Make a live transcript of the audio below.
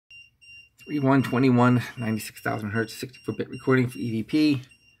3121, 96,000 hertz, 64-bit recording for EVP.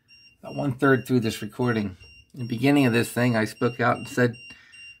 About 1/3 through this recording. In the beginning of this thing, I spoke out and said,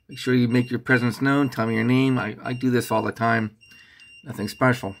 make sure you make your presence known, tell me your name. I do this all the time. Nothing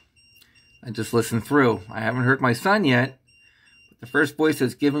special. I just listen through. I haven't heard my son yet, but the first voice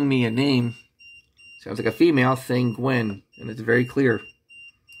that's giving me a name sounds like a female saying Gwen, and it's very clear.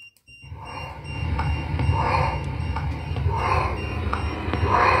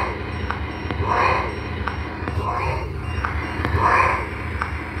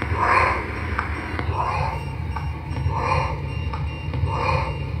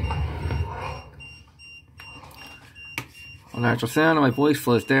 Natural sound, and my voice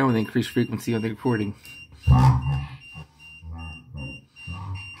slows down with the increased frequency of the recording.